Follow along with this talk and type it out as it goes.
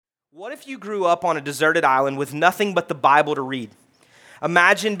What if you grew up on a deserted island with nothing but the Bible to read?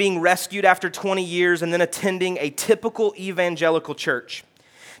 Imagine being rescued after 20 years and then attending a typical evangelical church.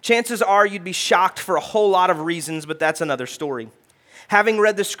 Chances are you'd be shocked for a whole lot of reasons, but that's another story. Having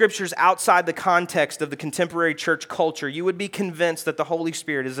read the scriptures outside the context of the contemporary church culture, you would be convinced that the Holy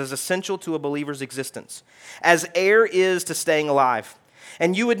Spirit is as essential to a believer's existence as air is to staying alive.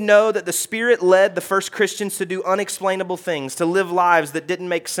 And you would know that the Spirit led the first Christians to do unexplainable things, to live lives that didn't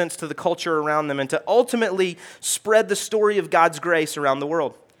make sense to the culture around them, and to ultimately spread the story of God's grace around the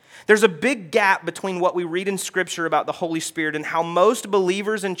world. There's a big gap between what we read in Scripture about the Holy Spirit and how most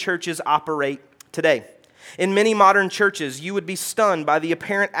believers and churches operate today. In many modern churches, you would be stunned by the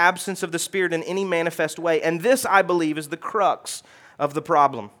apparent absence of the Spirit in any manifest way, and this, I believe, is the crux of the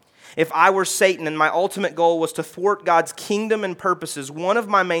problem. If I were Satan and my ultimate goal was to thwart God's kingdom and purposes, one of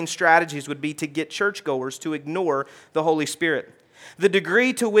my main strategies would be to get churchgoers to ignore the Holy Spirit. The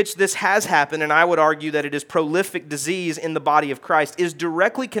degree to which this has happened, and I would argue that it is prolific disease in the body of Christ, is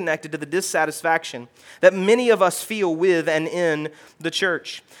directly connected to the dissatisfaction that many of us feel with and in the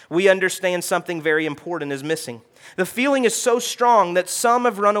church. We understand something very important is missing. The feeling is so strong that some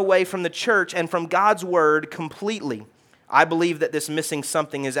have run away from the church and from God's word completely. I believe that this missing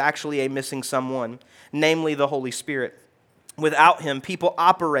something is actually a missing someone, namely the Holy Spirit. Without Him, people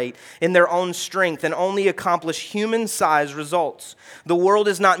operate in their own strength and only accomplish human-sized results. The world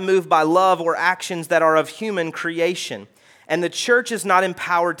is not moved by love or actions that are of human creation, and the church is not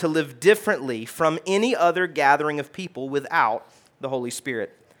empowered to live differently from any other gathering of people without the Holy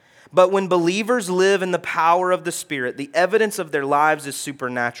Spirit. But when believers live in the power of the Spirit, the evidence of their lives is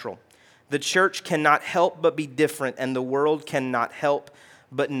supernatural. The church cannot help but be different, and the world cannot help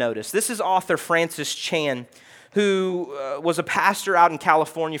but notice. This is author Francis Chan, who was a pastor out in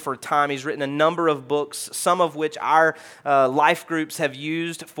California for a time. He's written a number of books, some of which our life groups have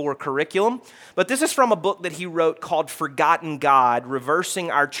used for curriculum. But this is from a book that he wrote called Forgotten God, Reversing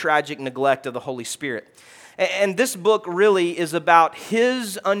Our Tragic Neglect of the Holy Spirit. And this book really is about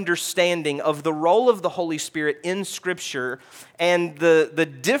his understanding of the role of the Holy Spirit in Scripture and the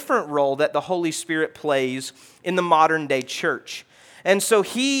different role that the Holy Spirit plays in the modern day church. And so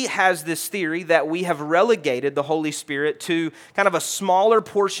he has this theory that we have relegated the Holy Spirit to kind of a smaller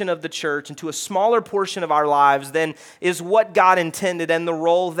portion of the church and to a smaller portion of our lives than is what God intended and the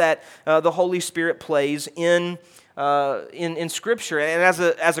role that the Holy Spirit plays in Scripture. And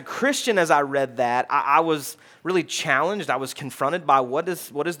as a Christian, as I read that, I was really challenged. I was confronted by what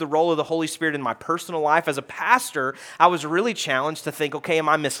is the role of the Holy Spirit in my personal life. As a pastor, I was really challenged to think, okay, am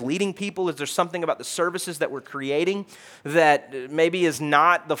I misleading people? Is there something about the services that we're creating that maybe is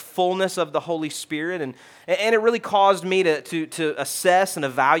not the fullness of the Holy Spirit? And it really caused me to assess and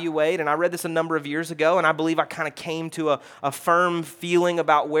evaluate. And I read this a number of years ago, and I believe I kind of came to a firm feeling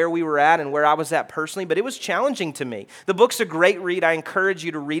about where we were at and where I was at personally, but it was challenging to me. The book's a great read. I encourage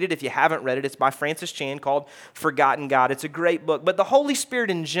you to read it if you haven't read it. It's by Francis Chan called Forgotten God. It's a great book. But the Holy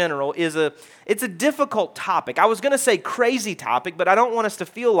Spirit in general it's a difficult topic. I was going to say crazy topic, but I don't want us to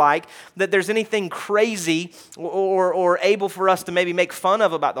feel like that there's anything crazy or able for us to maybe make fun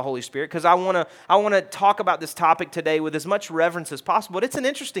of about the Holy Spirit, because I want to talk about this topic today with as much reverence as possible. But it's an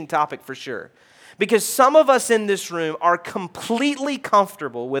interesting topic for sure, because some of us in this room are completely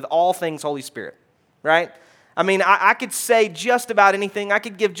comfortable with all things Holy Spirit, right? I mean, I could say just about anything. I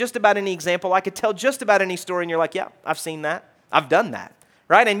could give just about any example. I could tell just about any story, and you're like, yeah, I've seen that. I've done that,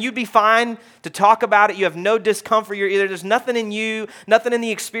 right? And you'd be fine to talk about it. You have no discomfort. There's nothing in you, nothing in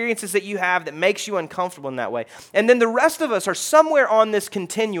the experiences that you have that makes you uncomfortable in that way. And then the rest of us are somewhere on this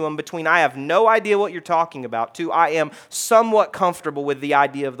continuum between I have no idea what you're talking about to I am somewhat comfortable with the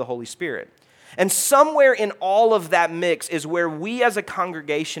idea of the Holy Spirit. And somewhere in all of that mix is where we as a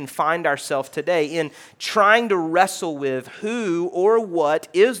congregation find ourselves today in trying to wrestle with who or what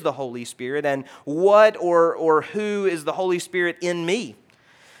is the Holy Spirit and what or who is the Holy Spirit in me.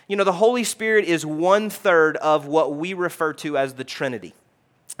 You know, the Holy Spirit is 1/3 of what we refer to as the Trinity.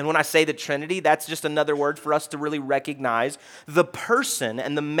 And when I say the Trinity, that's just another word for us to really recognize the person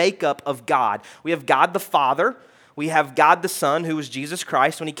and the makeup of God. We have God the Father. We have God the Son, who was Jesus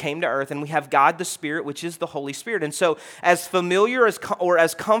Christ when He came to earth, and we have God the Spirit, which is the Holy Spirit. And so as familiar or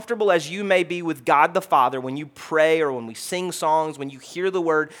as comfortable as you may be with God the Father, when you pray or when we sing songs, when you hear the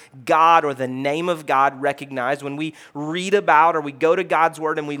word God or the name of God recognized, when we read about or we go to God's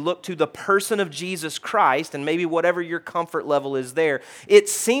Word and we look to the person of Jesus Christ, and maybe whatever your comfort level is there, it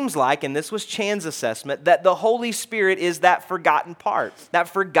seems like, and this was Chan's assessment, that the Holy Spirit is that forgotten part, that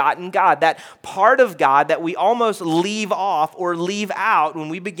forgotten God, that part of God that we almost leave off or leave out when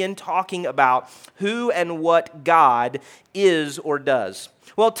we begin talking about who and what God is or does.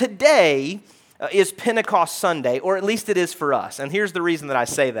 Well, today is Pentecost Sunday, or at least it is for us. And here's the reason that I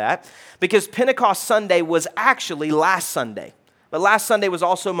say that, because Pentecost Sunday was actually last Sunday. But last Sunday was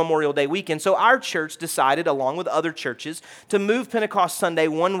also Memorial Day weekend, so our church decided, along with other churches, to move Pentecost Sunday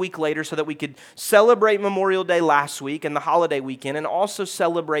 1 week later so that we could celebrate Memorial Day last week and the holiday weekend, and also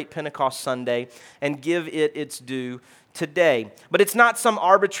celebrate Pentecost Sunday and give it its due today. But it's not some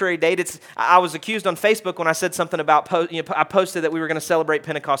arbitrary date. I was accused on Facebook when I said something about, I posted that we were going to celebrate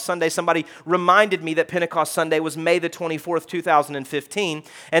Pentecost Sunday. Somebody reminded me that Pentecost Sunday was May the 24th, 2015.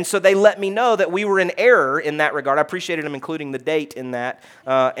 And so they let me know that we were in error in that regard. I appreciated them including the date in that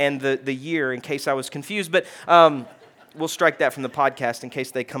and the year in case I was confused. But we'll strike that from the podcast in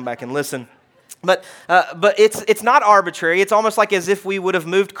case they come back and listen. But it's not arbitrary. It's almost like as if we would have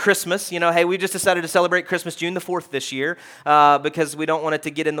moved Christmas. Hey, we just decided to celebrate Christmas June the 4th this year because we don't want it to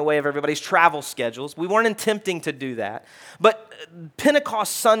get in the way of everybody's travel schedules. We weren't attempting to do that. But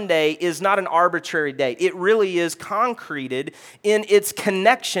Pentecost Sunday is not an arbitrary date. It really is concreted in its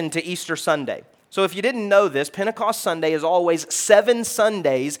connection to Easter Sunday. So if you didn't know this, Pentecost Sunday is always 7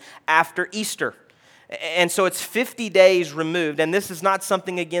 Sundays after Easter. And so it's 50 days removed, and this is not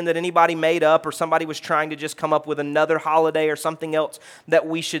something, again, that anybody made up or somebody was trying to just come up with another holiday or something else that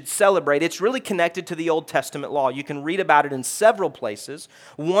we should celebrate. It's really connected to the Old Testament law. You can read about it in several places.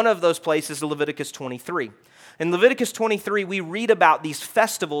 One of those places is Leviticus 23. In Leviticus 23, we read about these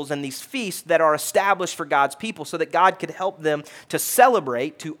festivals and these feasts that are established for God's people so that God could help them to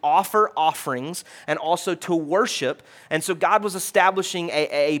celebrate, to offer offerings, and also to worship. And so God was establishing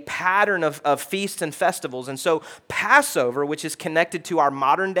a pattern of feasts and festivals. And so Passover, which is connected to our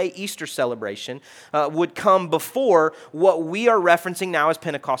modern-day Easter celebration, would come before what we are referencing now as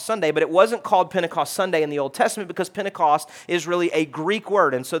Pentecost Sunday. But it wasn't called Pentecost Sunday in the Old Testament because Pentecost is really a Greek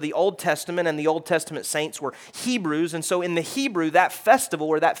word. And so the Old Testament and the Old Testament saints were Hebrews, and so in the Hebrew, that festival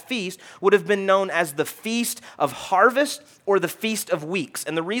or that feast would have been known as the Feast of Harvest or the Feast of Weeks.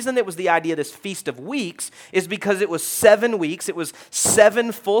 And the reason it was the idea of this Feast of Weeks is because it was 7 weeks. It was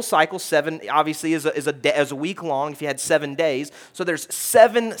 7 full cycles. 7 obviously is a week long if you had 7 days. So there's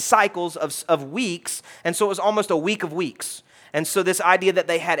 7 cycles of weeks, and so it was almost a week of weeks. And so this idea that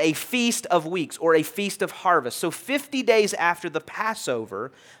they had a feast of weeks or a feast of harvest. So 50 days after the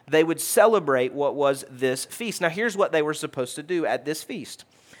Passover, they would celebrate what was this feast. Now here's what they were supposed to do at this feast.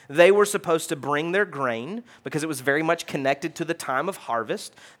 They were supposed to bring their grain because it was very much connected to the time of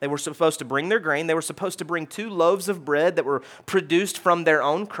harvest. They were supposed to bring their grain. They were supposed to bring 2 loaves of bread that were produced from their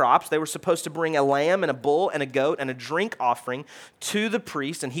own crops. They were supposed to bring a lamb and a bull and a goat and a drink offering to the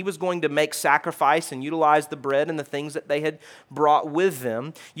priest, and he was going to make sacrifice and utilize the bread and the things that they had brought with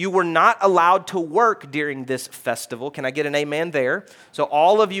them. You were not allowed to work during this festival. Can I get an amen there? So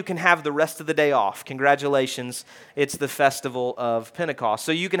all of you can have the rest of the day off. Congratulations. It's the festival of Pentecost.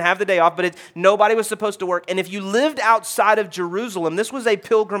 So you can have the day off, but nobody was supposed to work. And if you lived outside of Jerusalem, this was a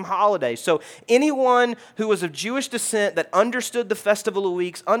pilgrim holiday. So anyone who was of Jewish descent that understood the Festival of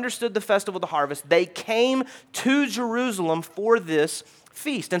Weeks, understood the Festival of the Harvest, they came to Jerusalem for this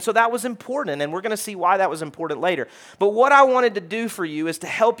feast. And so that was important, and we're going to see why that was important later. But what I wanted to do for you is to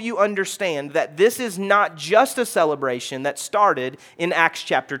help you understand that this is not just a celebration that started in Acts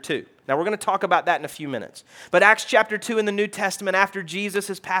chapter 2. Now, we're going to talk about that in a few minutes. But Acts chapter 2 in the New Testament, after Jesus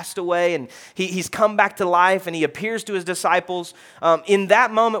has passed away and he's come back to life and he appears to his disciples, in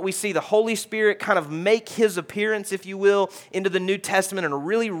that moment we see the Holy Spirit kind of make his appearance, if you will, into the New Testament in a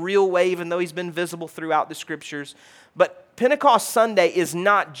really real way, even though he's been visible throughout the Scriptures. But Pentecost Sunday is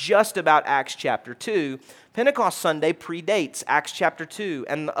not just about Acts chapter 2. Pentecost Sunday predates Acts chapter 2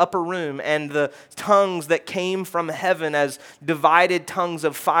 and the upper room and the tongues that came from heaven as divided tongues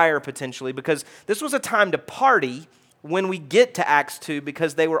of fire potentially, because this was a time to party when we get to Acts 2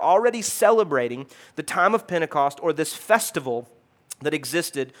 because they were already celebrating the time of Pentecost or this festival that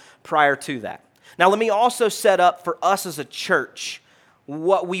existed prior to that. Now let me also set up for us as a church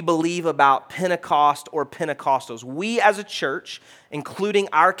what we believe about Pentecost or Pentecostals. We as a church, including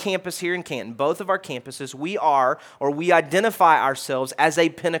our campus here in Canton, both of our campuses, we identify ourselves as a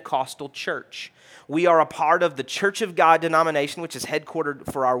Pentecostal church. We are a part of the Church of God denomination, which is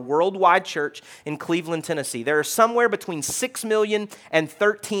headquartered for our worldwide church in Cleveland, Tennessee. There are somewhere between 6 million and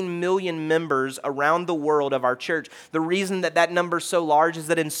 13 million members around the world of our church. The reason that number is so large is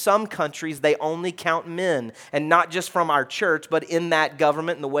that in some countries, they only count men, and not just from our church, but in that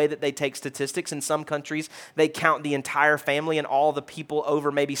government and the way that they take statistics. In some countries, they count the entire family and all the people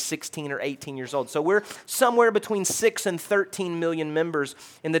over maybe 16 or 18 years old. So we're somewhere between 6 and 13 million members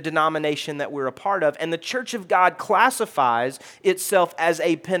in the denomination that we're a part of, and the Church of God classifies itself as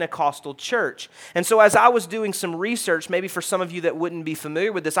a Pentecostal church. And so as I was doing some research, maybe for some of you that wouldn't be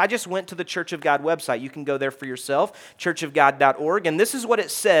familiar with this, I just went to the Church of God website. You can go there for yourself, churchofgod.org, and this is what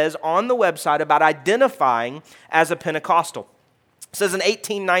it says on the website about identifying as a Pentecostal. It says in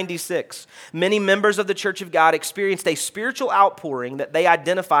 1896, many members of the Church of God experienced a spiritual outpouring that they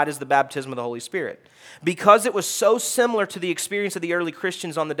identified as the baptism of the Holy Spirit. Because it was so similar to the experience of the early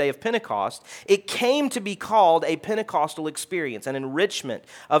Christians on the day of Pentecost, it came to be called a Pentecostal experience, an enrichment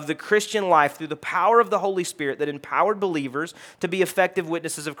of the Christian life through the power of the Holy Spirit that empowered believers to be effective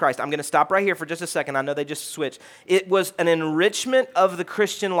witnesses of Christ. I'm going to stop right here for just a second. I know they just switched. It was an enrichment of the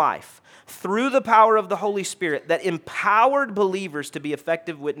Christian life through the power of the Holy Spirit that empowered believers to be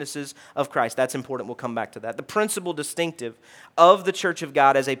effective witnesses of Christ. That's important. We'll come back to that. The principal distinctive of the Church of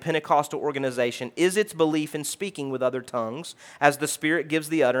God as a Pentecostal organization is its belief in speaking with other tongues as the Spirit gives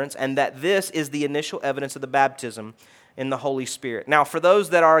the utterance, and that this is the initial evidence of the baptism in the Holy Spirit. Now, for those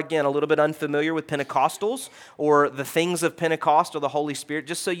that are, again, a little bit unfamiliar with Pentecostals or the things of Pentecost or the Holy Spirit,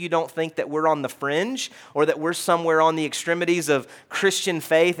 just so you don't think that we're on the fringe or that we're somewhere on the extremities of Christian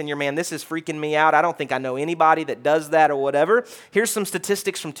faith and you're, man, this is freaking me out. I don't think I know anybody that does that or whatever. Here's some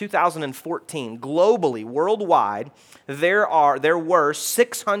statistics from 2014. Globally, worldwide, there were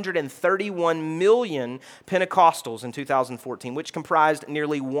 631 million Pentecostals in 2014, which comprised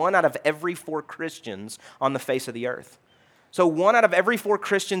nearly 1 out of every 4 Christians on the face of the earth. So 1 out of every 4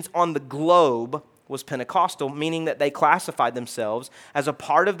 Christians on the globe was Pentecostal, meaning that they classified themselves as a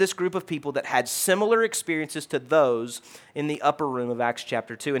part of this group of people that had similar experiences to those in the upper room of Acts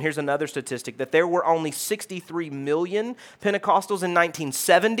chapter 2. And here's another statistic, that there were only 63 million Pentecostals in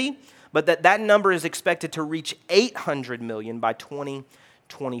 1970, but that number is expected to reach 800 million by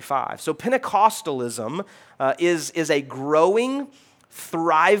 2025. So Pentecostalism is a growing,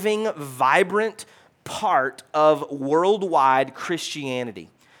 thriving, vibrant part of worldwide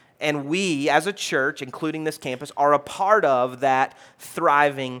Christianity. And we, as a church, including this campus, are a part of that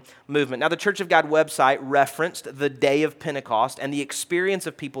thriving movement. Now, the Church of God website referenced the day of Pentecost and the experience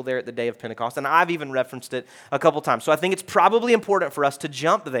of people there at the day of Pentecost, and I've even referenced it a couple times. So I think it's probably important for us to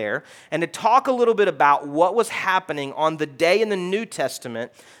jump there and to talk a little bit about what was happening on the day in the New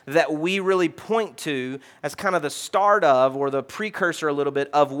Testament that we really point to as kind of the start of, or the precursor a little bit,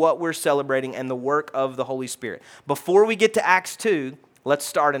 of what we're celebrating and the work of the Holy Spirit. Before we get to Acts 2, let's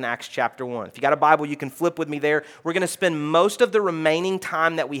start in Acts chapter 1. If you got a Bible, you can flip with me there. We're going to spend most of the remaining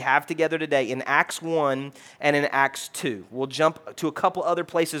time that we have together today in Acts 1 and in Acts 2. We'll jump to a couple other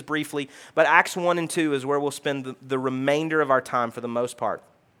places briefly, but Acts 1 and 2 is where we'll spend the remainder of our time for the most part.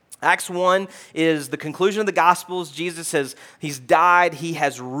 Acts 1 is the conclusion of the Gospels. He's died. He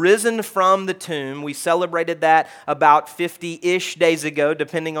has risen from the tomb. We celebrated that about 50-ish days ago,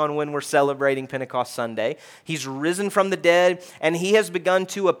 depending on when we're celebrating Pentecost Sunday. He's risen from the dead, and he has begun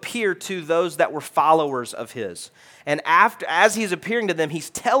to appear to those that were followers of his. And as he's appearing to them,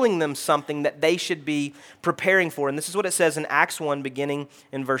 he's telling them something that they should be preparing for. And this is what it says in Acts 1, beginning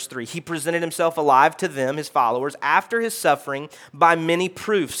in verse 3. He presented himself alive to them, his followers, after his suffering by many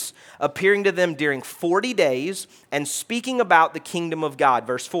proofs, appearing to them during 40 days and speaking about the kingdom of God.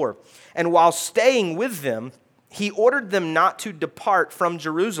 Verse 4. And while staying with them, he ordered them not to depart from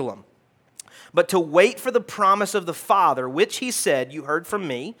Jerusalem, but to wait for the promise of the Father, which he said, you heard from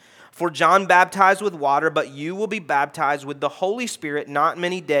me. For John baptized with water, but you will be baptized with the Holy Spirit not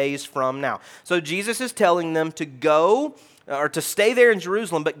many days from now. So Jesus is telling them to go, or to stay there in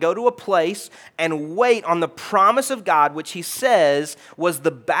Jerusalem, but go to a place and wait on the promise of God, which he says was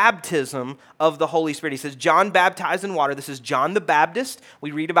the baptism of the Holy Spirit. He says, John baptized in water. This is John the Baptist.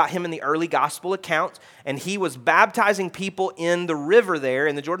 We read about him in the early gospel accounts, and he was baptizing people in the river there,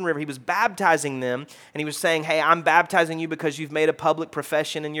 in the Jordan River. He was baptizing them, and he was saying, hey, I'm baptizing you because you've made a public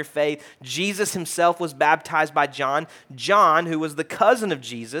profession in your faith. Jesus himself was baptized by John. John, who was the cousin of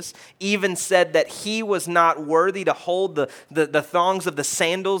Jesus, even said that he was not worthy to hold the thongs of the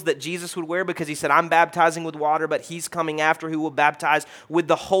sandals that Jesus would wear, because he said, I'm baptizing with water, but he's coming after who will baptize with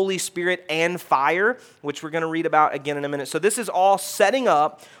the Holy Spirit and fire, which we're going to read about again in a minute. So this is all setting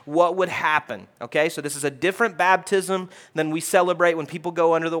up what would happen, okay? So this is a different baptism than we celebrate when people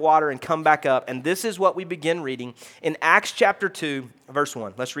go under the water and come back up, and this is what we begin reading in Acts chapter 2, verse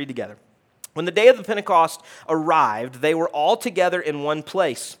 1. Let's read together. When the day of the Pentecost arrived, they were all together in one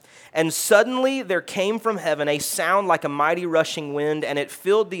place. And suddenly there came from heaven a sound like a mighty rushing wind, and it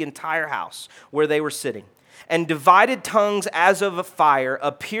filled the entire house where they were sitting. And divided tongues as of a fire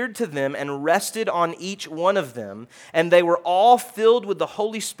appeared to them and rested on each one of them. And they were all filled with the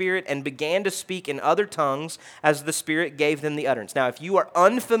Holy Spirit and began to speak in other tongues as the Spirit gave them the utterance. Now, if you are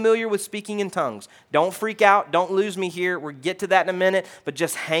unfamiliar with speaking in tongues, don't freak out. Don't lose me here. We'll get to that in a minute, but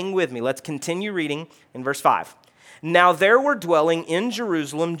just hang with me. Let's continue reading in verse 5. Now there were dwelling in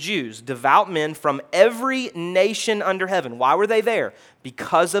Jerusalem Jews, devout men from every nation under heaven. Why were they there?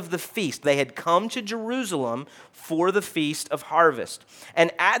 Because of the feast. They had come to Jerusalem for the feast of harvest.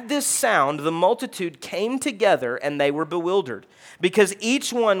 And at this sound, the multitude came together and they were bewildered, because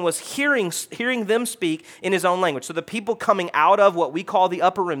each one was hearing them speak in his own language. So the people coming out of what we call the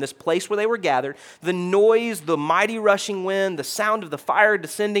upper room, this place where they were gathered, the noise, the mighty rushing wind, the sound of the fire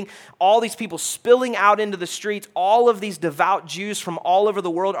descending, all these people spilling out into the streets, all of these devout Jews from all over the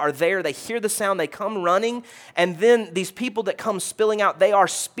world are there. They hear the sound, they come running, and then these people that come spilling out, they are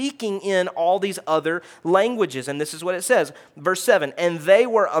speaking in all these other languages. And this is what it says, verse 7, and they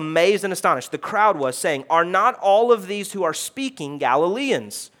were amazed and astonished. The crowd was saying, are not all of these who are speaking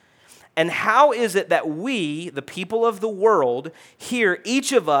Galileans? And how is it that we, the people of the world, hear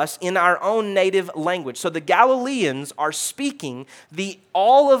each of us in our own native language? So the Galileans are speaking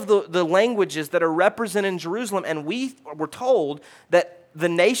all of the languages that are represented in Jerusalem, and we were told that the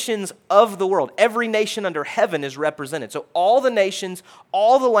nations of the world, every nation under heaven is represented. So all the nations,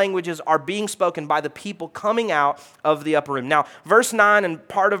 all the languages are being spoken by the people coming out of the upper room. Now, verse 9 and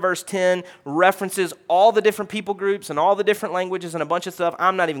part of verse 10 references all the different people groups and all the different languages and a bunch of stuff.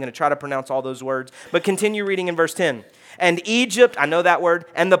 I'm not even going to try to pronounce all those words, but continue reading in verse 10. And Egypt, I know that word,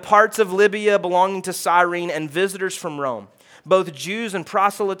 and the parts of Libya belonging to Cyrene, and visitors from Rome, both Jews and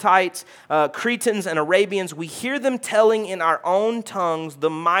proselytes, Cretans and Arabians, we hear them telling in our own tongues the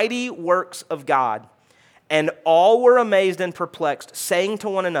mighty works of God. And all were amazed and perplexed, saying to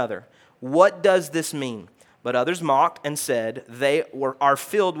one another, what does this mean? But others mocked and said, are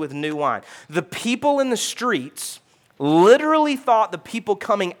filled with new wine. The people in the streets literally thought the people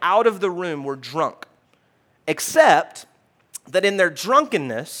coming out of the room were drunk, except that in their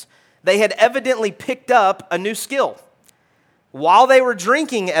drunkenness, they had evidently picked up a new skill. While they were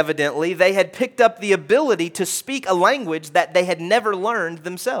drinking, evidently, they had picked up the ability to speak a language that they had never learned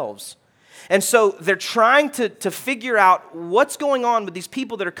themselves. And so they're trying to figure out what's going on with these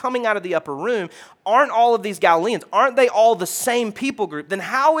people that are coming out of the upper room. Aren't all of these Galileans, aren't they all the same people group? Then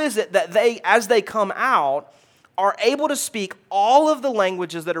how is it that they, as they come out, are able to speak all of the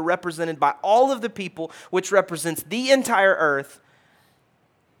languages that are represented by all of the people, which represents the entire earth,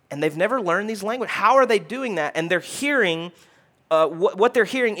 and they've never learned these languages? How are they doing that? And they're hearing what they're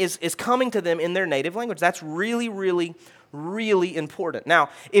hearing is coming to them in their native language. That's really, really, really important. Now,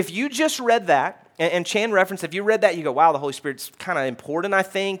 if you just read that, and Chan referenced, if you read that, you go, wow, the Holy Spirit's kind of important, I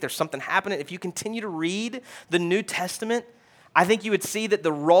think. There's something happening. If you continue to read the New Testament, I think you would see that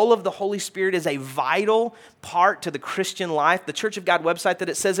the role of the Holy Spirit is a vital part to the Christian life. The Church of God website, that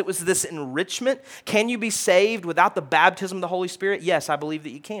it says it was this enrichment. Can you be saved without the baptism of the Holy Spirit? Yes, I believe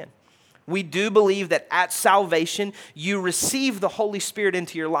that you can. We do believe that at salvation, you receive the Holy Spirit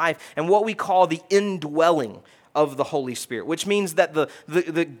into your life and what we call the indwelling of the Holy Spirit, which means that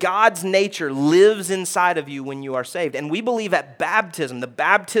the God's nature lives inside of you when you are saved. And we believe at baptism, the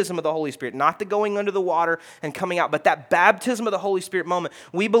baptism of the Holy Spirit, not the going under the water and coming out, but that baptism of the Holy Spirit moment,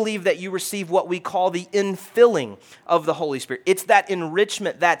 we believe that you receive what we call the infilling of the Holy Spirit. It's that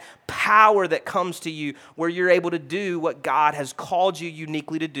enrichment, that power that comes to you where you're able to do what God has called you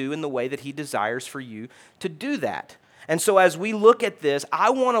uniquely to do in the way that He desires for you to do that. And so as we look at this, I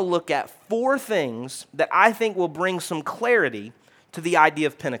want to look at 4 things that I think will bring some clarity to the idea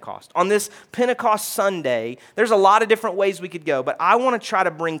of Pentecost. On this Pentecost Sunday, there's a lot of different ways we could go, but I want to try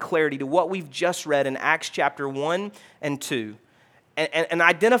to bring clarity to what we've just read in Acts chapter 1 and 2 and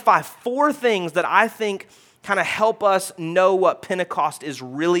identify 4 things that I think kind of help us know what Pentecost is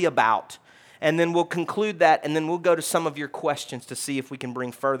really about. And then we'll conclude that, and then we'll go to some of your questions to see if we can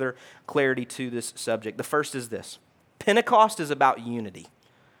bring further clarity to this subject. The first is this. Pentecost is about unity.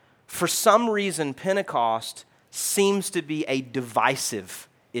 For some reason, Pentecost seems to be a divisive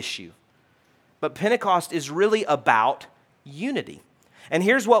issue. But Pentecost is really about unity. And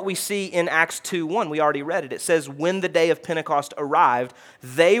here's what we see in Acts 2:1. We already read it. It says, when the day of Pentecost arrived,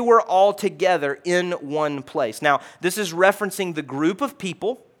 they were all together in one place. Now, this is referencing the group of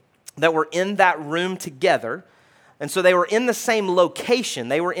people that were in that room together. And so they were in the same location.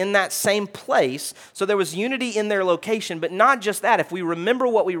 They were in that same place. So there was unity in their location. But not just that. If we remember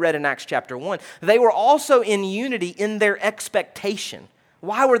what we read in Acts chapter 1, they were also in unity in their expectation.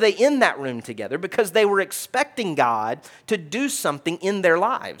 Why were they in that room together? Because they were expecting God to do something in their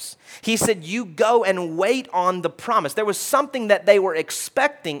lives. He said, you go and wait on the promise. There was something that they were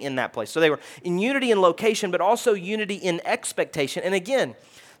expecting in that place. So they were in unity in location, but also unity in expectation. And again,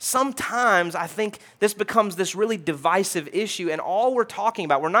 sometimes I think this becomes this really divisive issue, and all we're talking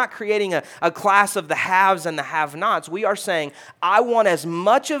about, we're not creating a class of the haves and the have-nots. We are saying, I want as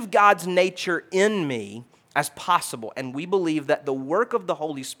much of God's nature in me as possible. And we believe that the work of the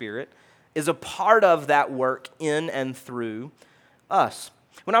Holy Spirit is a part of that work in and through us.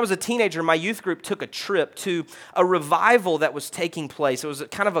 When I was a teenager, my youth group took a trip to a revival that was taking place. It was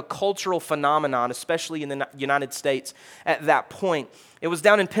kind of a cultural phenomenon, especially in the United States at that point. It was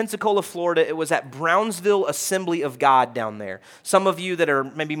down in Pensacola, Florida. It was at Brownsville Assembly of God down there. Some of you that are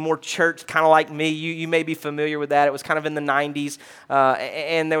maybe more church, kind of like me, you may be familiar with that. It was kind of in the 90s,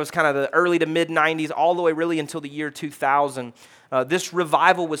 and there was kind of the early to mid-90s, all the way really until the year 2000. This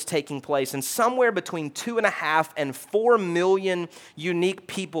revival was taking place, and somewhere between 2.5 and 4 million unique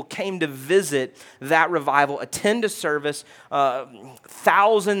people came to visit that revival, attend a service.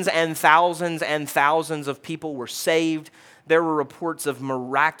 Thousands and thousands and thousands of people were saved. There were reports of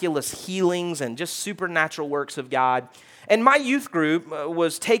miraculous healings and just supernatural works of God. And my youth group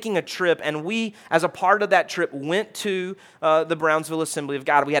was taking a trip, and we, as a part of that trip, went to the Brownsville Assembly of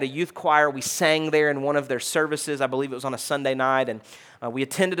God. We had a youth choir. We sang there in one of their services. I believe it was on a Sunday night, and we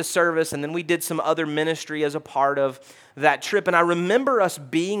attended a service, and then we did some other ministry as a part of that trip. And I remember us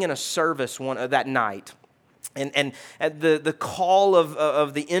being in a service that night. And at the call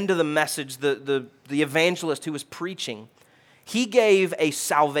of the end of the message, the evangelist who was preaching, he gave a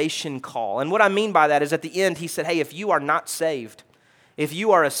salvation call. And what I mean by that is at the end, he said, hey, if you are not saved, if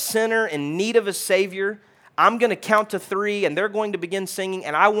you are a sinner in need of a Savior, I'm going to count to 3, and they're going to begin singing,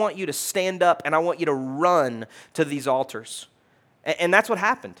 and I want you to stand up, and I want you to run to these altars. And that's what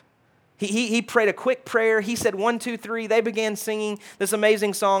happened. He prayed a quick prayer. He said 1, 2, 3. They began singing this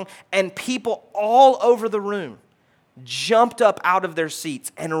amazing song, and people all over the room jumped up out of their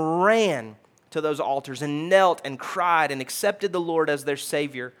seats and ran to those altars and knelt and cried and accepted the Lord as their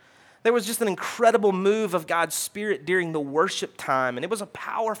Savior. There was just an incredible move of God's Spirit during the worship time, and it was a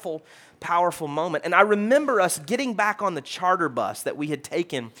powerful, powerful moment. And I remember us getting back on the charter bus that we had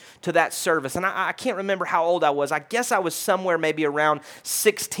taken to that service, and I can't remember how old I was. I guess I was somewhere maybe around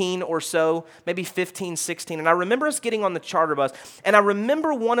 16 or so, maybe 15, 16, and I remember us getting on the charter bus, and I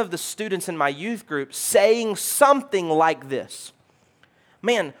remember one of the students in my youth group saying something like this,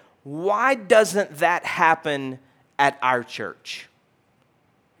 man, why doesn't that happen at our church?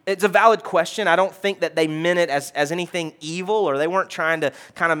 It's a valid question. I don't think that they meant it as anything evil, or they weren't trying to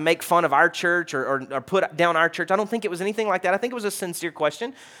kind of make fun of our church or put down our church. I don't think it was anything like that. I think it was a sincere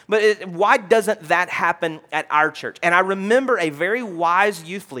question. But why doesn't that happen at our church? And I remember a very wise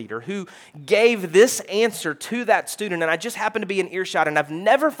youth leader who gave this answer to that student, and I just happened to be in earshot, and I've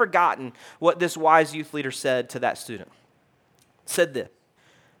never forgotten what this wise youth leader said to that student. Said this: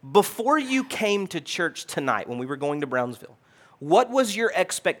 before you came to church tonight when we were going to Brownsville, what was your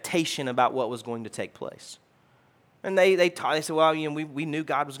expectation about what was going to take place? And they said, well, we knew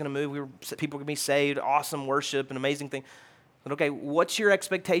God was going to move. People were going to be saved, awesome worship, an amazing thing. But okay, what's your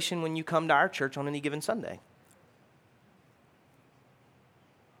expectation when you come to our church on any given Sunday?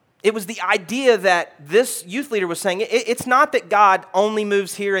 It was the idea that this youth leader was saying, it's not that God only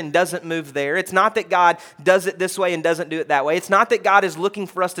moves here and doesn't move there. It's not that God does it this way and doesn't do it that way. It's not that God is looking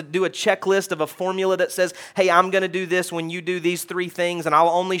for us to do a checklist of a formula that says, hey, I'm going to do this when you do these 3 things, and I'll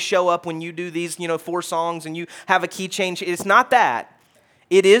only show up when you do these 4 songs and you have a key change. It's not that.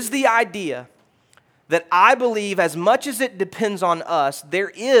 It is the idea that I believe, as much as it depends on us,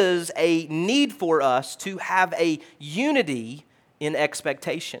 there is a need for us to have a unity in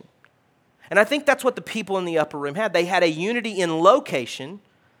expectation. And I think that's what the people in the upper room had. They had a unity in location,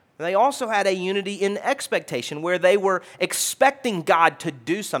 and they also had a unity in expectation, where they were expecting God to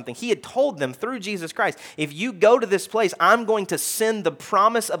do something. He had told them through Jesus Christ, if you go to this place, I'm going to send the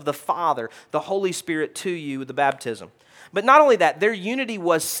promise of the Father, the Holy Spirit, to you with the baptism. But not only that, their unity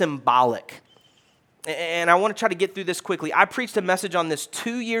was symbolic. And I want to try to get through this quickly. I preached a message on this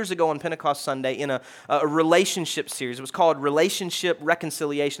 2 years ago on Pentecost Sunday in a relationship series. It was called Relationship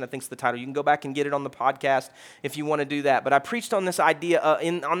Reconciliation, I think is the title. You can go back and get it on the podcast if you want to do that. But I preached on this idea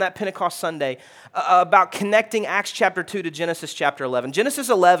on that Pentecost Sunday about connecting Acts chapter 2 to Genesis chapter 11. Genesis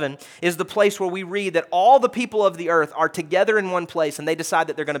 11 is the place where we read that all the people of the earth are together in one place, and they decide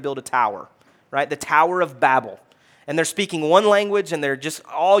that they're going to build a tower, right? The Tower of Babel. And they're speaking one language, and they're just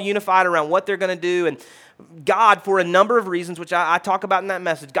all unified around what they're going to do. And God, for a number of reasons, which I talk about in that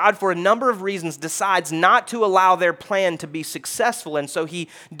message, God, for a number of reasons, decides not to allow their plan to be successful. And so he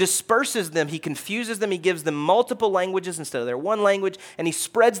disperses them, he confuses them, he gives them multiple languages instead of their one language, and he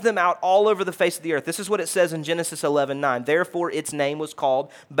spreads them out all over the face of the earth. This is what it says in Genesis 11:9. Therefore, its name was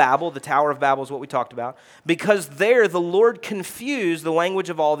called Babel, the Tower of Babel is what we talked about, because there the Lord confused the language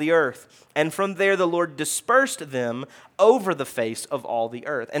of all the earth. And from there, the Lord dispersed them over the face of all the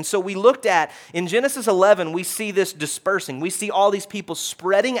earth. And so we looked at, in Genesis 11, we see this dispersing. We see all these people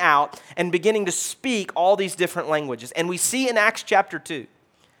spreading out and beginning to speak all these different languages. And we see in Acts chapter 2,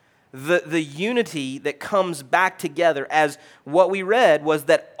 the unity that comes back together, as what we read was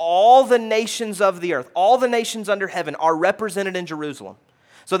that all the nations of the earth, all the nations under heaven are represented in Jerusalem.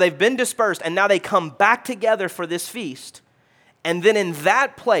 So they've been dispersed, and now they come back together for this feast. And then in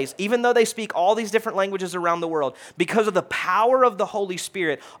that place, even though they speak all these different languages around the world, because of the power of the Holy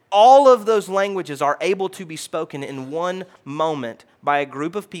Spirit, all of those languages are able to be spoken in one moment by a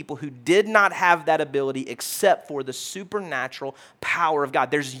group of people who did not have that ability except for the supernatural power of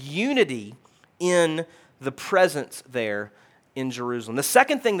God. There's unity in the presence there in Jerusalem. The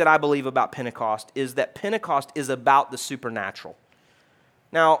second thing that I believe about Pentecost is that Pentecost is about the supernatural.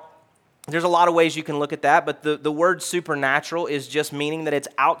 Now, there's a lot of ways you can look at that, but the word supernatural is just meaning that it's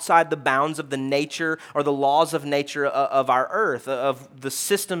outside the bounds of the nature or the laws of nature of our earth, of the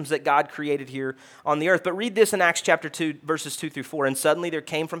systems that God created here on the earth. But read this in Acts chapter 2, verses 2 through 4. And suddenly there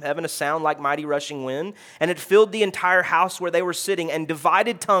came from heaven a sound like mighty rushing wind, and it filled the entire house where they were sitting, and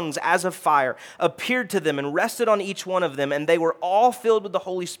divided tongues as of fire appeared to them and rested on each one of them, and they were all filled with the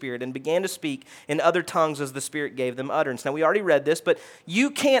Holy Spirit and began to speak in other tongues as the Spirit gave them utterance. Now we already read this, but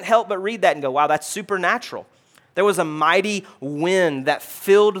you can't help but read that and go, wow, that's supernatural. There was a mighty wind that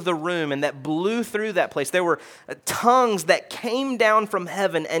filled the room and that blew through that place. There were tongues that came down from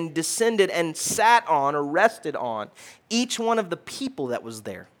heaven and descended and sat on or rested on each one of the people that was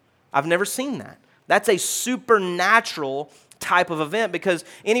there. I've never seen that. That's a supernatural type of event, because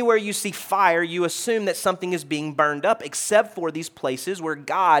anywhere you see fire, you assume that something is being burned up, except for these places where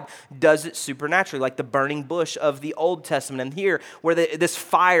God does it supernaturally, like the burning bush of the Old Testament. And here, where this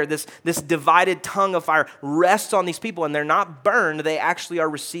fire, this divided tongue of fire rests on these people, and they're not burned, they actually are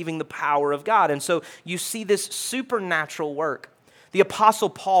receiving the power of God. And so you see this supernatural work. The Apostle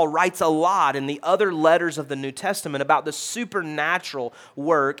Paul writes a lot in the other letters of the New Testament about the supernatural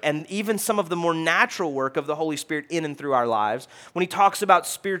work and even some of the more natural work of the Holy Spirit in and through our lives. When he talks about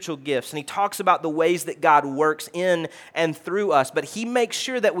spiritual gifts and he talks about the ways that God works in and through us, but he makes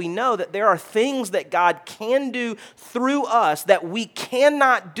sure that we know that there are things that God can do through us that we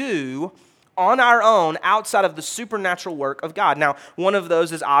cannot do on our own outside of the supernatural work of God. Now, one of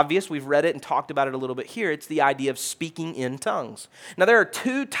those is obvious. We've read it and talked about it a little bit here. It's the idea of speaking in tongues. Now, there are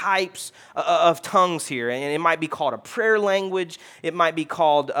two types of tongues here, and it might be called a prayer language. It might be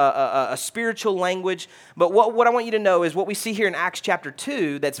called a spiritual language. But what I want you to know is what we see here in Acts chapter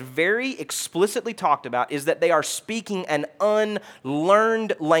 2 that's very explicitly talked about is that they are speaking an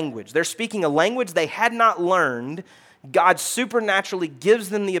unlearned language. They're speaking a language they had not learned. God supernaturally gives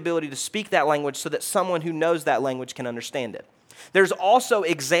them the ability to speak that language so that someone who knows that language can understand it. There's also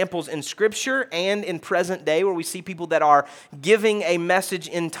examples in Scripture and in present day where we see people that are giving a message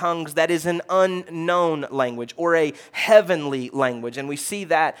in tongues that is an unknown language or a heavenly language. And we see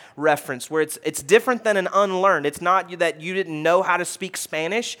that reference where it's different than an unlearned. It's not that you didn't know how to speak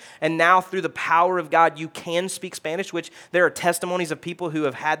Spanish and now through the power of God you can speak Spanish, which there are testimonies of people who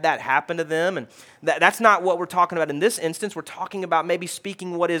have had that happen to them. And that's not what we're talking about in this instance. We're talking about maybe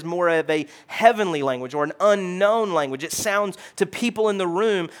speaking what is more of a heavenly language or an unknown language. It sounds to people in the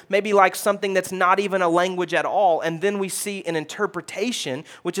room maybe like something that's not even a language at all. And then we see an interpretation,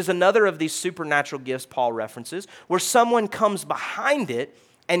 which is another of these supernatural gifts Paul references, where someone comes behind it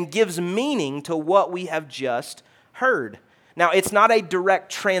and gives meaning to what we have just heard. Now, it's not a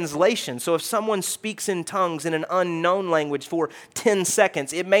direct translation. So if someone speaks in tongues in an unknown language for 10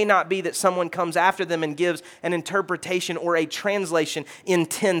 seconds, it may not be that someone comes after them and gives an interpretation or a translation in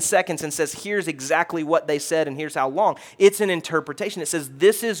 10 seconds and says, here's exactly what they said and here's how long. It's an interpretation. It says,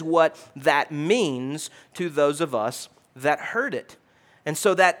 this is what that means to those of us that heard it. And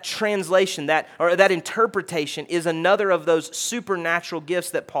so that translation, that interpretation is another of those supernatural gifts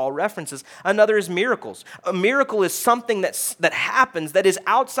that Paul references. Another is miracles. A miracle is something that happens that is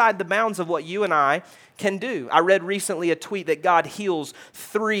outside the bounds of what you and I can do. I read recently a tweet that God heals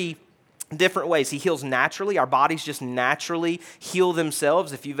 3 different ways. He heals naturally. Our bodies just naturally heal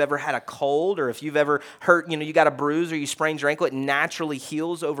themselves. If you've ever had a cold or if you've ever hurt, you got a bruise or you sprained your ankle, it naturally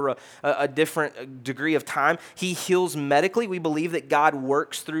heals over a different degree of time. He heals medically. We believe that God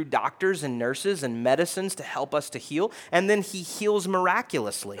works through doctors and nurses and medicines to help us to heal. And then he heals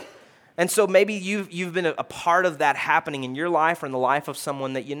miraculously. And so maybe you've been a part of that happening in your life or in the life of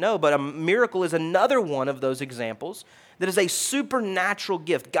someone that you know, but a miracle is another one of those examples that is a supernatural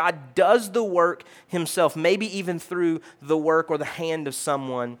gift. God does the work himself, maybe even through the work or the hand of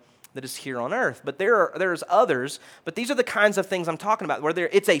someone that is here on earth. But there's others, but these are the kinds of things I'm talking about, where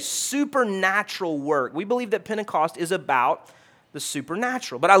it's a supernatural work. We believe that Pentecost is about the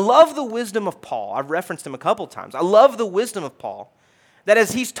supernatural. But I love the wisdom of Paul. I've referenced him a couple times. I love the wisdom of Paul. That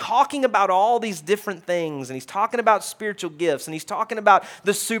as he's talking about all these different things, and he's talking about spiritual gifts, and he's talking about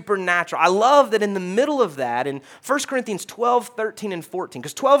the supernatural, I love that in the middle of that, in 1 Corinthians 12, 13, and 14,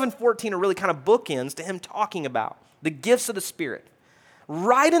 because 12 and 14 are really kind of bookends to him talking about the gifts of the Spirit.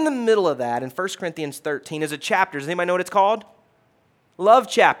 Right in the middle of that, in 1 Corinthians 13, is a chapter. Does anybody know what it's called? Love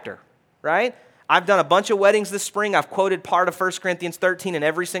chapter, right? I've done a bunch of weddings this spring. I've quoted part of 1 Corinthians 13 in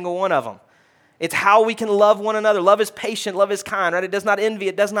every single one of them. It's how we can love one another. Love is patient, love is kind, right? It does not envy,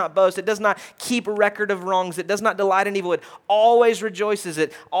 it does not boast, it does not keep a record of wrongs, it does not delight in evil, it always rejoices,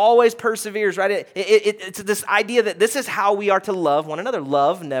 it always perseveres, right? It's this idea that this is how we are to love one another.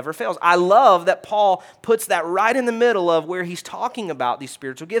 Love never fails. I love that Paul puts that right in the middle of where he's talking about these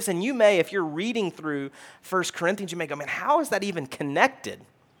spiritual gifts. And you may, if you're reading through 1 Corinthians, you may go, man, how is that even connected?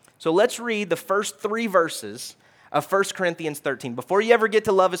 So let's read the first 3 verses of 1 Corinthians 13. Before you ever get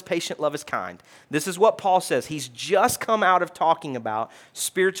to love is patient, love is kind, this is what Paul says. He's just come out of talking about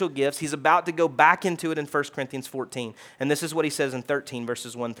spiritual gifts. He's about to go back into it in 1 Corinthians 14. And this is what he says in 13,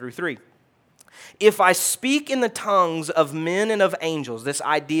 verses 1 through 3. If I speak in the tongues of men and of angels, this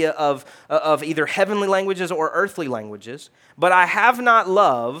idea of either heavenly languages or earthly languages, but I have not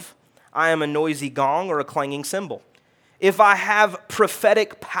love, I am a noisy gong or a clanging cymbal. If I have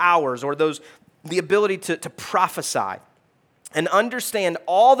prophetic powers, or the ability to prophesy and understand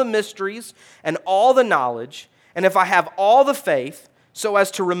all the mysteries and all the knowledge, and if I have all the faith so as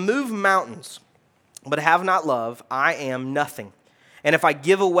to remove mountains, but have not love, I am nothing. And if I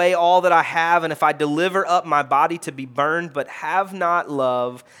give away all that I have, and if I deliver up my body to be burned, but have not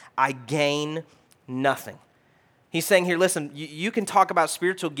love, I gain nothing. He's saying here, listen, you can talk about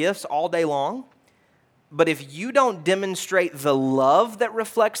spiritual gifts all day long, but if you don't demonstrate the love that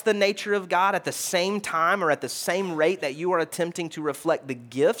reflects the nature of God at the same time or at the same rate that you are attempting to reflect the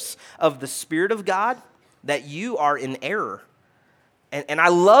gifts of the Spirit of God, that you are in error. And I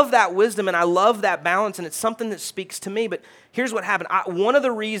love that wisdom and I love that balance, and it's something that speaks to me. But here's what happened. One of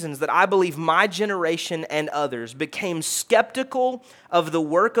the reasons that I believe my generation and others became skeptical of the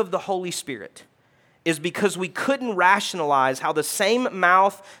work of the Holy Spirit is because we couldn't rationalize how the same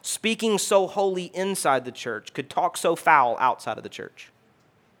mouth speaking so holy inside the church could talk so foul outside of the church.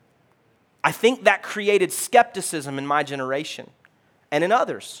 I think that created skepticism in my generation and in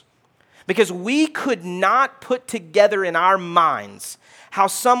others, because we could not put together in our minds how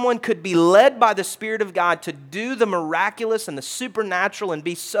someone could be led by the Spirit of God to do the miraculous and the supernatural and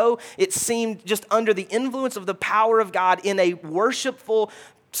be so, it seemed, just under the influence of the power of God in a worshipful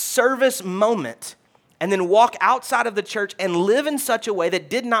service moment, and then walk outside of the church and live in such a way that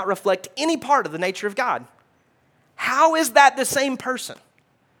did not reflect any part of the nature of God. How is that the same person?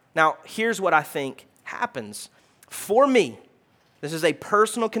 Now, here's what I think happens. For me, this is a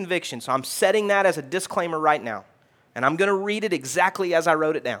personal conviction, so I'm setting that as a disclaimer right now, and I'm going to read it exactly as I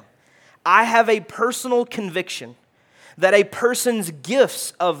wrote it down. I have a personal conviction that a person's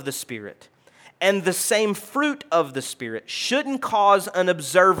gifts of the Spirit and the same fruit of the Spirit shouldn't cause an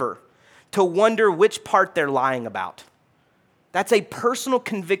observer to wonder which part they're lying about. That's a personal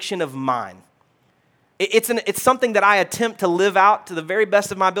conviction of mine. It's something that I attempt to live out to the very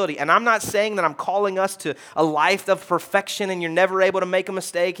best of my ability. And I'm not saying that I'm calling us to a life of perfection and you're never able to make a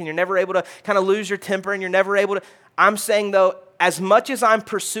mistake and you're never able to kind of lose your temper and you're never able to. I'm saying, though, as much as I'm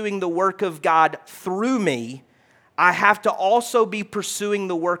pursuing the work of God through me, I have to also be pursuing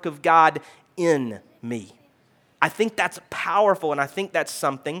the work of God in me. I think that's powerful, and I think that's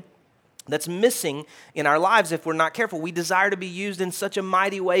something that's missing in our lives if we're not careful. We desire to be used in such a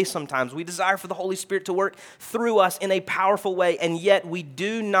mighty way sometimes. We desire for the Holy Spirit to work through us in a powerful way, and yet we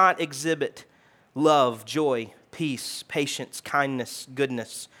do not exhibit love, joy, peace, patience, kindness,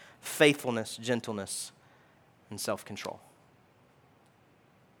 goodness, faithfulness, gentleness, and self-control.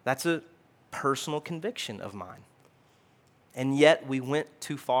 That's a personal conviction of mine. And yet we went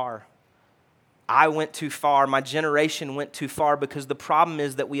too far I went too far. My generation went too far because the problem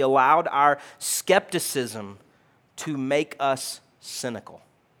is that we allowed our skepticism to make us cynical.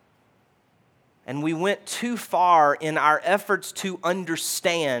 And we went too far in our efforts to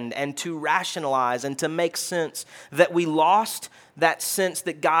understand and to rationalize and to make sense that we lost that sense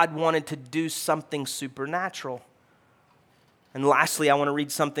that God wanted to do something supernatural. And lastly, I want to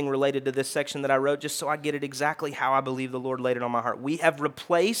read something related to this section that I wrote just so I get it exactly how I believe the Lord laid it on my heart. We have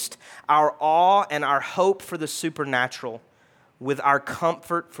replaced our awe and our hope for the supernatural with our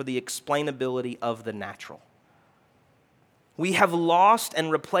comfort for the explainability of the natural. We have lost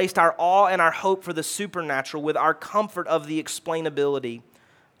and replaced our awe and our hope for the supernatural with our comfort of the explainability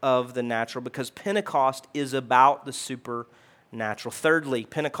of the natural, because Pentecost is about the supernatural. Thirdly,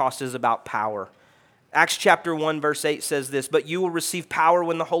 Pentecost is about power. Acts chapter 1 verse 8 says this, "But you will receive power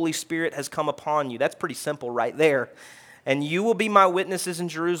when the Holy Spirit has come upon you." That's pretty simple right there. "And you will be my witnesses in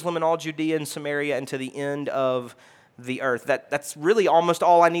Jerusalem and all Judea and Samaria and to the end of the earth." That's really almost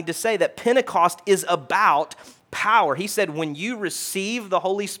all I need to say, that Pentecost is about power. He said, when you receive the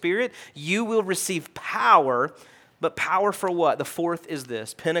Holy Spirit, you will receive power. But power for what? The fourth is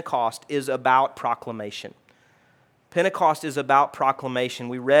this: Pentecost is about proclamation. Pentecost is about proclamation.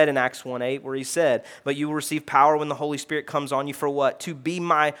 We read in Acts 1:8 where he said, "But you will receive power when the Holy Spirit comes on you for what? To be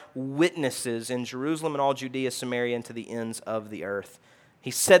my witnesses in Jerusalem and all Judea, Samaria, and to the ends of the earth."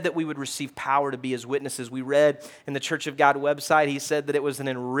 He said that we would receive power to be his witnesses. We read in the Church of God website, he said that it was an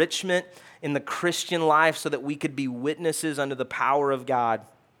enrichment in the Christian life so that we could be witnesses under the power of God.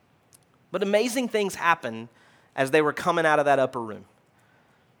 But amazing things happened as they were coming out of that upper room.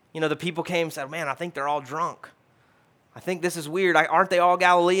 You know, the people came and said, "Man, I think they're all drunk. I think this is weird. Aren't they all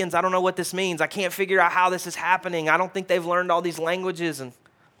Galileans? I don't know what this means. I can't figure out how this is happening. I don't think they've learned all these languages."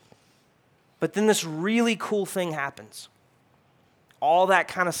 But then this really cool thing happens. All that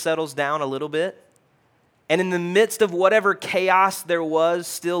kind of settles down a little bit. And in the midst of whatever chaos there was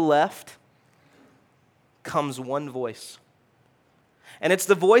still left, comes one voice. And it's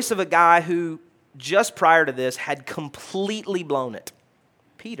the voice of a guy who, just prior to this, had completely blown it.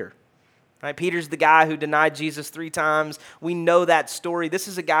 Peter. Right? Peter's the guy who denied Jesus 3 times. We know that story. This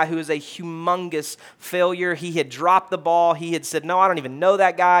is a guy who is a humongous failure. He had dropped the ball. He had said, "No, I don't even know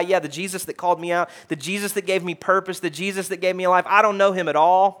that guy. Yeah, the Jesus that called me out, the Jesus that gave me purpose, the Jesus that gave me a life, I don't know him at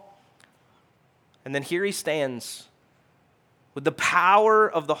all." And then here he stands with the power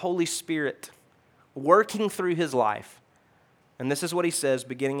of the Holy Spirit working through his life. And this is what he says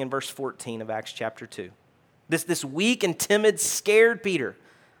beginning in verse 14 of Acts chapter 2. This weak and timid, scared Peter,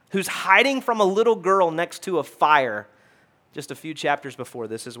 who's hiding from a little girl next to a fire. Just a few chapters before,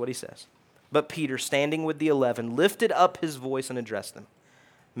 this is what he says. "But Peter, standing with the 11, lifted up his voice and addressed them.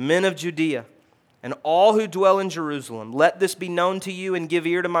 'Men of Judea, and all who dwell in Jerusalem, let this be known to you and give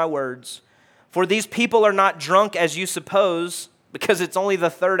ear to my words. For these people are not drunk as you suppose, because it's only the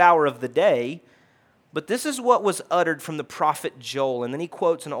 3rd hour of the day. But this is what was uttered from the prophet Joel.'" And then he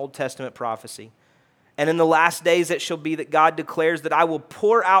quotes an Old Testament prophecy. "And in the last days it shall be that God declares that I will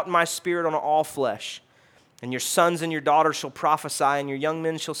pour out my spirit on all flesh. And your sons and your daughters shall prophesy, and your young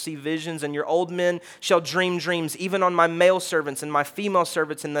men shall see visions, and your old men shall dream dreams, even on my male servants and my female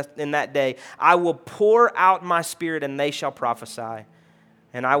servants in that day. I will pour out my spirit, and they shall prophesy.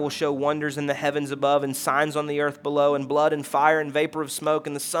 And I will show wonders in the heavens above and signs on the earth below, and blood and fire and vapor of smoke.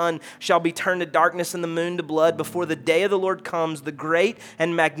 And the sun shall be turned to darkness and the moon to blood before the day of the Lord comes, the great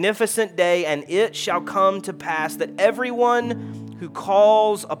and magnificent day. And it shall come to pass that everyone who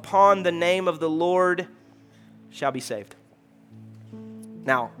calls upon the name of the Lord shall be saved."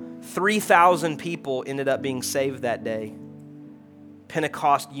 Now, 3,000 people ended up being saved that day.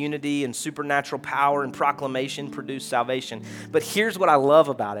 Pentecost unity and supernatural power and proclamation produced salvation. But here's what I love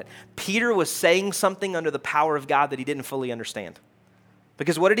about it. Peter was saying something under the power of God that he didn't fully understand.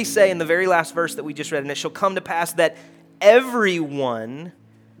 Because what did he say in the very last verse that we just read? "And it shall come to pass that everyone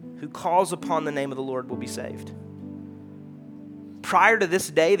who calls upon the name of the Lord will be saved." Prior to this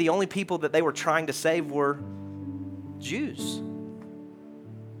day, the only people that they were trying to save were Jews.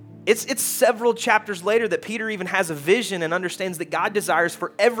 It's several chapters later that Peter even has a vision and understands that God desires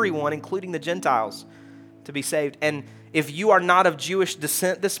for everyone, including the Gentiles, to be saved. And if you are not of Jewish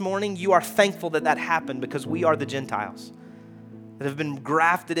descent this morning, you are thankful that that happened, because we are the Gentiles that have been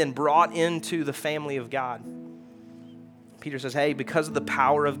grafted and brought into the family of God. Peter says, hey, because of the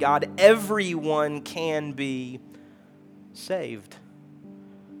power of God, everyone can be saved.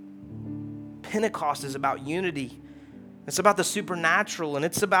 Pentecost is about unity. It's about the supernatural, and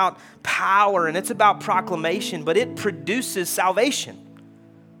it's about power, and it's about proclamation, but it produces salvation.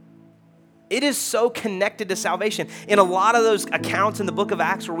 It is so connected to salvation. In a lot of those accounts in the book of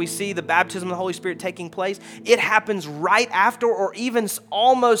Acts where we see the baptism of the Holy Spirit taking place, it happens right after or even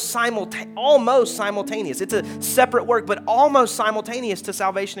almost simultaneous. It's a separate work, but almost simultaneous to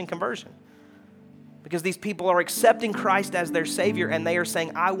salvation and conversion. Because these people are accepting Christ as their Savior, and they are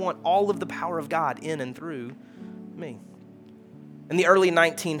saying, I want all of the power of God in and through me. In the early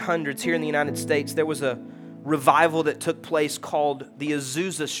 1900s here in the United States, there was a revival that took place called the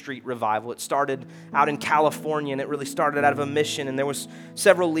Azusa Street Revival. It started out in California, and it really started out of a mission, and there was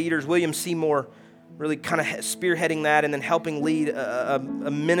several leaders. William Seymour really kind of spearheading that and then helping lead a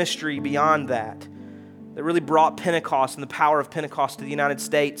ministry beyond that really brought Pentecost and the power of Pentecost to the United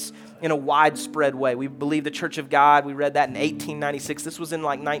States in a widespread way. We believe the Church of God. We read that in 1896. This was in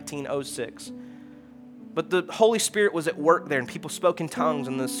like 1906. But the Holy Spirit was at work there, and people spoke in tongues,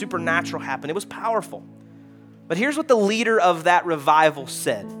 and the supernatural happened. It was powerful. But here's what the leader of that revival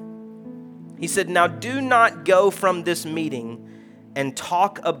said. He said, now do not go from this meeting and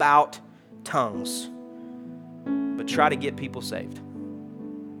talk about tongues, but try to get people saved.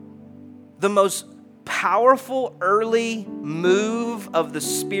 The most powerful early move of the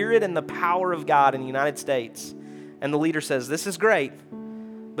Spirit and the power of God in the United States. And the leader says, this is great,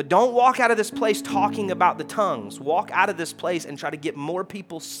 but don't walk out of this place talking about the tongues. Walk out of this place and try to get more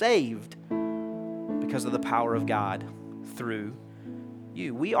people saved because of the power of God through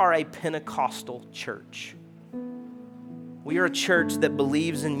you. We are a Pentecostal church. We are a church that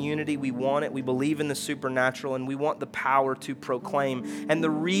believes in unity. We want it. We believe in the supernatural, and we want the power to proclaim. And the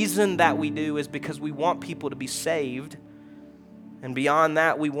reason that we do is because we want people to be saved. And beyond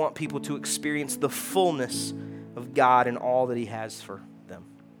that, we want people to experience the fullness of God and all that He has for them.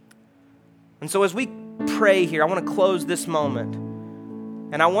 And so as we pray here, I want to close this moment.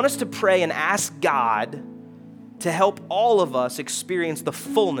 And I want us to pray and ask God to help all of us experience the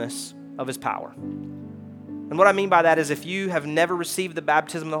fullness of His power. And what I mean by that is if you have never received the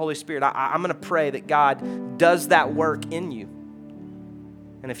baptism of the Holy Spirit, I'm going to pray that God does that work in you.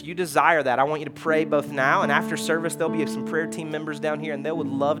 And if you desire that, I want you to pray both now and after service. There'll be some prayer team members down here, and they would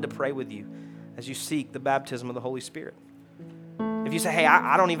love to pray with you as you seek the baptism of the Holy Spirit. If you say, hey,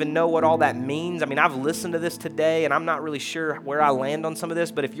 I don't even know what all that means. I mean, I've listened to this today, and I'm not really sure where I land on some of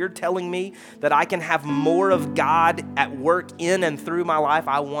this, but if you're telling me that I can have more of God at work in and through my life,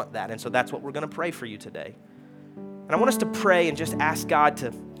 I want that. And so that's what we're going to pray for you today. And I want us to pray and just ask God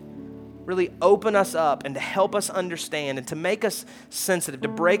to really open us up and to help us understand and to make us sensitive, to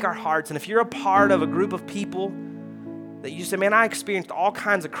break our hearts. And if you're a part of a group of people that you say, man, I experienced all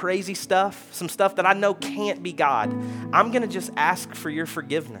kinds of crazy stuff, some stuff that I know can't be God, I'm going to just ask for your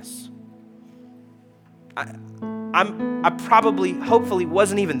forgiveness. I probably, hopefully,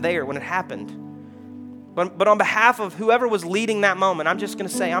 wasn't even there when it happened. But on behalf of whoever was leading that moment, I'm just going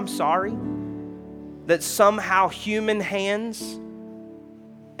to say, I'm sorry that somehow human hands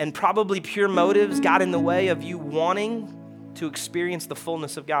and probably pure motives got in the way of you wanting to experience the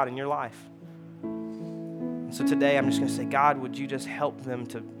fullness of God in your life. And so today I'm just going to say, God, would you just help them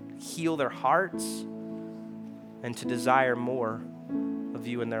to heal their hearts and to desire more of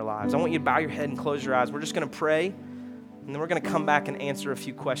you in their lives. I want you to bow your head and close your eyes. We're just going to pray, and then we're going to come back and answer a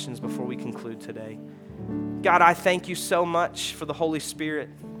few questions before we conclude today. God, I thank you so much for the Holy Spirit.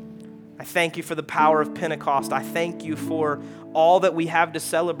 I thank you for the power of Pentecost. I thank you for all that we have to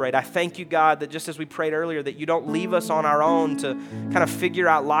celebrate. I thank you, God, that just as we prayed earlier, that you don't leave us on our own to kind of figure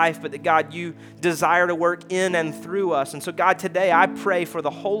out life, but that, God, you desire to work in and through us. And so, God, today I pray for the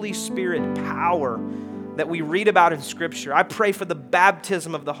Holy Spirit power that we read about in Scripture. I pray for the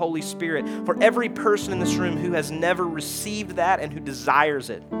baptism of the Holy Spirit for every person in this room who has never received that and who desires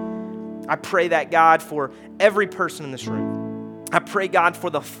it. I pray that, God, for every person in this room. I pray, God, for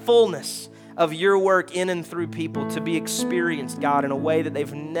the fullness of your work in and through people to be experienced, God, in a way that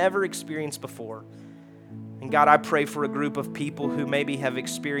they've never experienced before. And God, I pray for a group of people who maybe have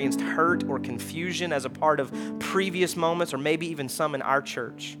experienced hurt or confusion as a part of previous moments, or maybe even some in our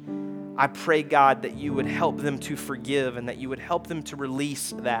church. I pray, God, that you would help them to forgive and that you would help them to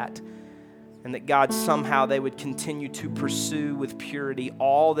release that. And that, God, somehow they would continue to pursue with purity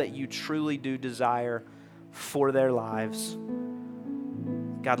all that you truly do desire for their lives.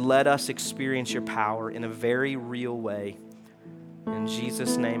 God, let us experience your power in a very real way. In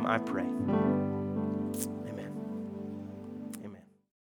Jesus' name I pray.